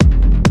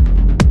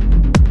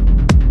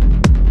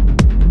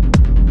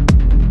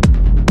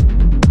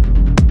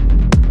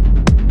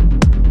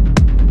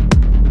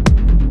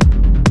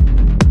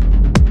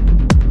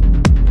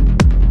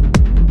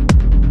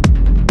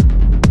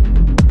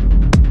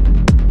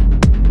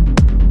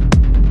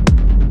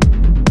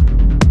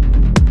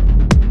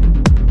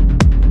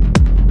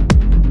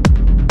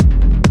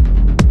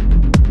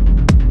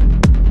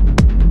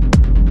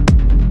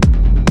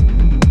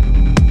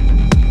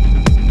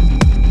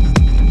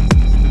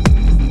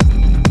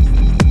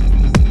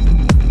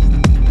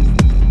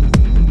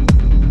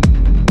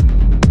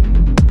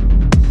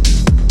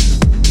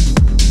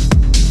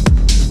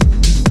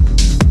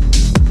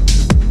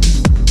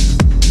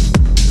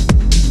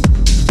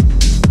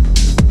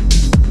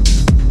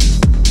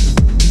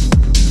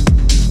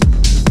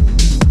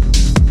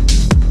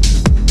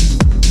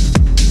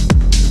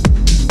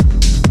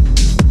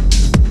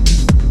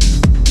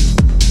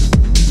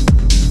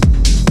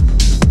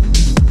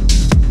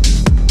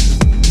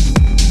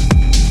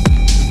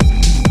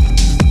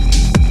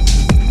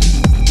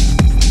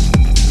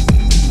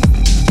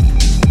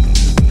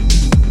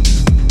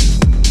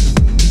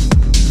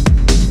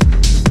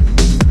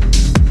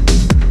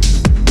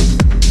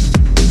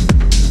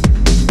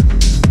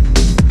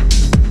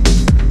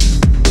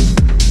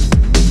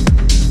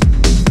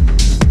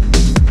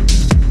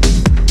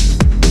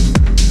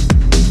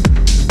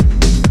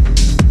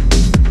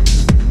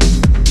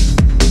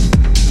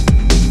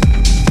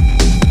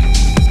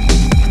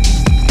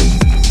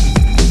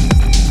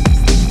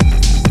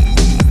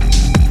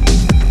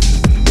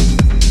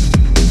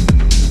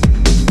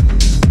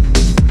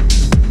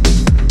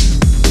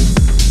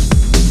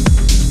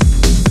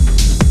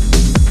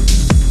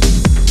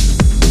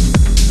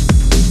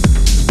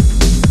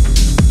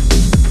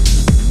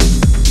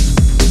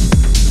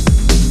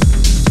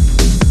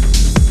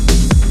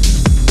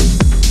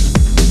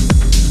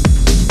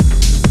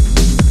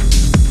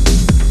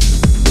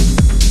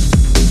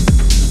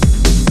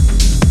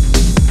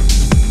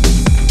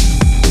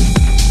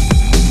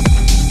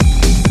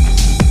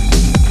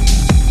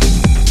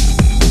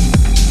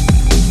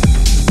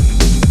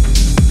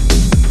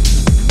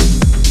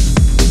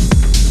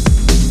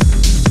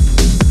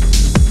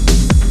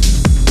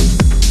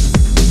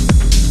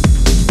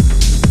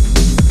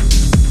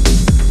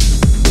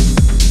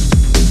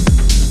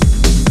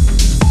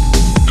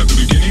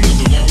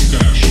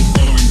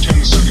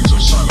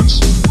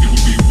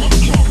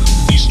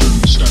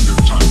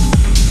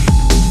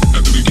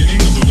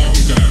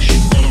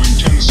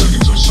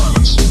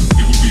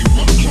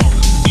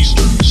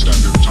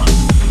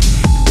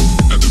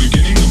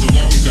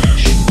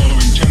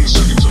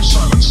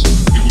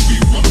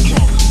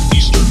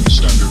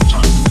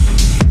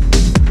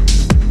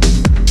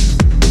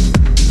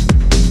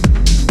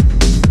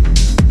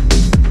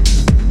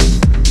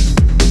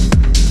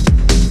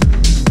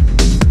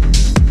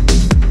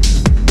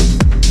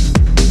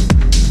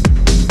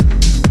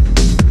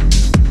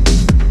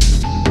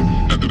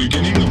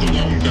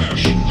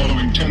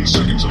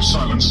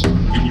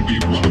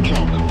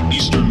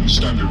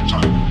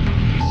Standard Time.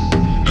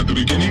 At the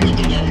beginning of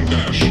the long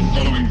dash,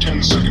 following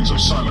 10 seconds of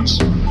silence,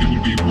 it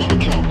will be 1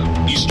 o'clock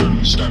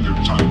Eastern Standard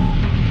Time.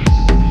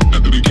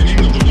 At the beginning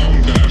of the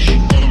long dash,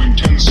 following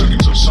 10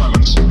 seconds of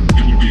silence,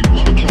 it will be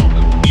 1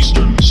 o'clock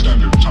Eastern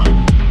Standard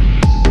Time.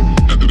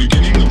 At the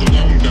beginning of the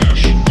long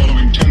dash,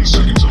 following 10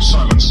 seconds of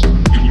silence,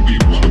 it will be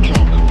 1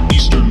 o'clock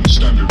Eastern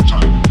Standard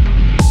Time.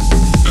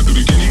 At the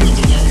beginning of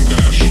the long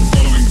dash,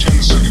 following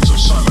 10 seconds of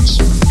silence,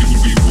 it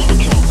will be 1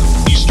 o'clock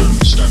Eastern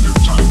Standard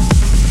Time.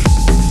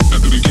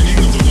 At the beginning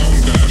of the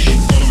long dash,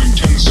 following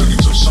 10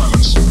 seconds of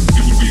silence, it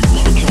will be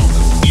 1 o'clock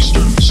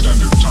Eastern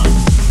Standard Time.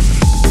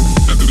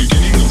 At the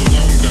beginning of the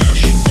long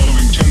dash,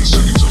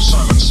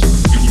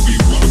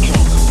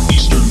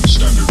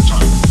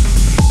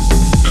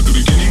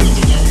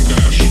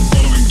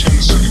 following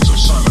 10 seconds of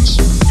silence,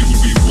 it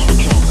will be 1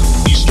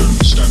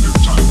 o'clock Eastern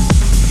Standard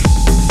Time.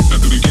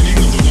 At the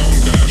beginning of the long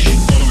dash,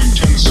 following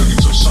 10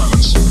 seconds of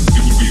silence,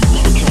 it will be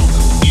 1 o'clock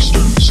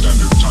Eastern Standard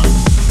Time.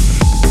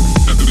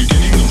 At the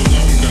beginning of the long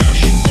dash,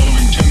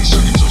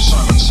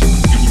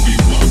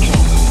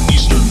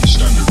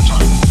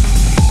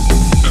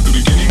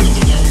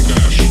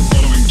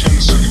 following 10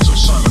 seconds of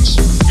silence,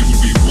 it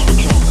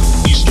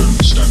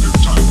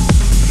will be 1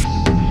 o'clock Eastern Standard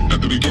Time.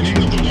 At the beginning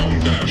of the long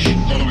dash,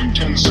 following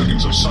 10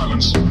 seconds of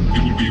silence, it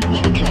will be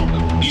 1 o'clock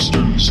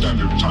Eastern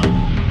Standard Time.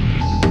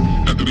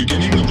 At the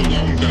beginning of the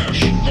long dash,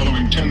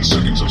 following 10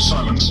 seconds of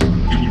silence,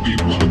 it will be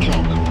 1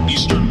 o'clock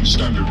Eastern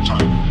Standard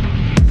Time.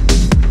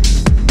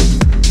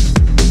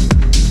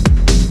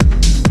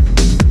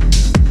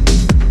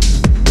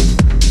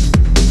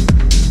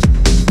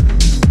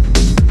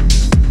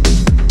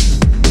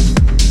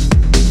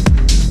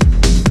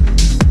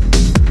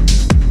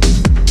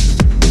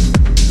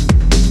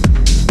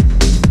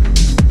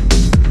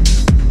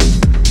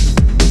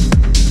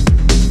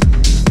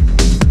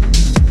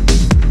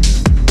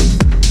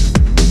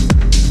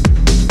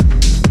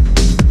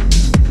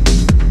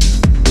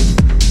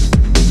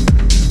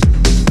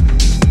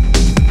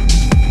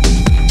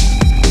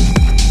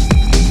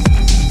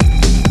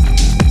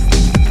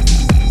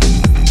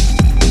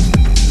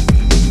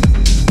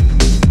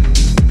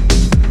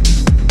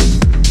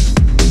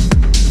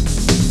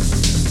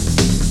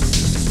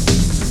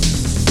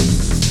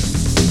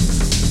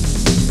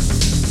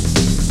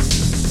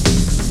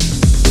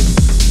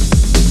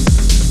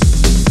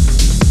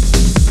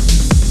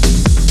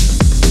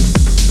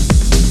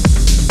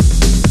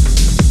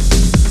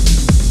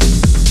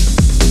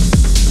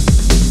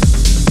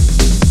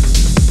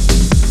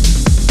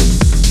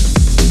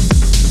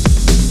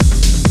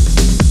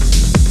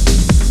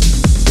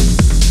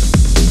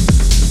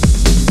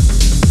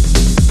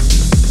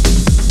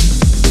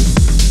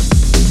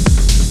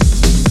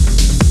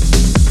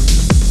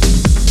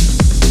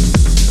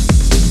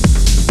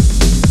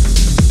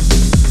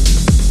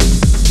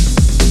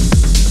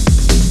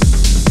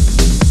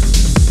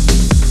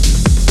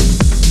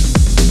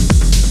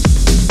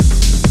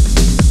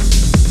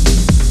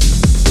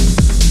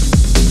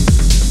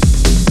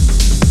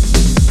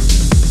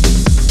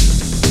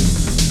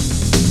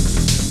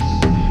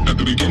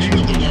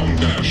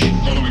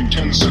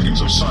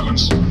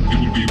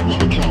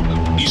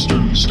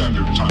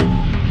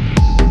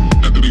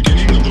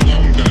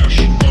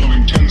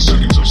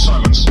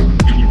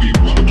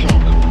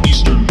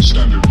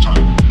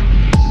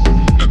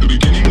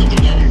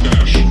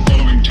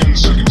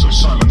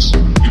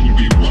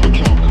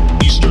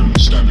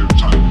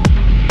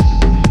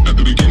 At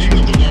the beginning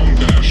of the long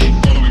dash,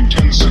 following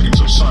 10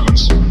 seconds of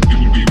silence,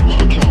 it will be 1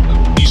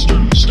 o'clock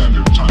Eastern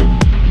Standard Time.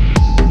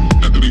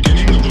 At the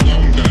beginning of the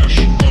long dash,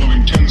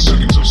 following 10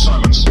 seconds of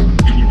silence, it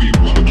will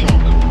be 1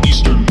 o'clock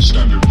Eastern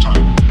Standard Time.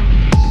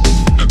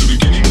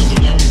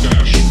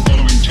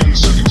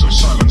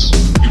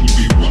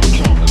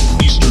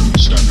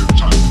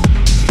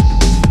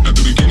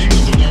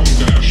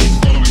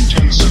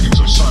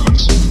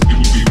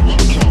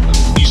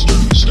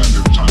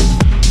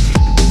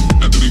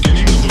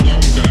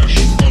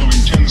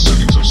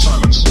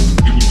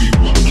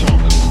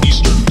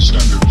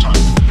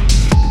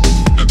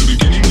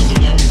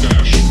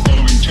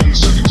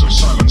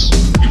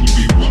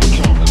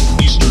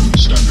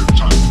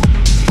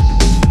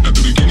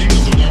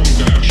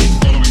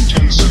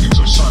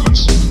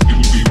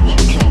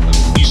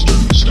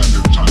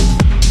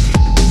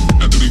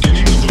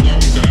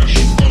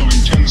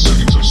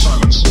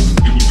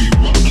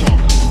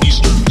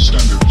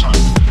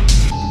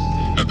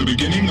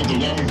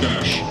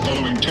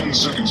 Following 10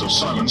 seconds of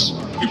silence,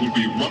 it will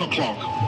be 1 o'clock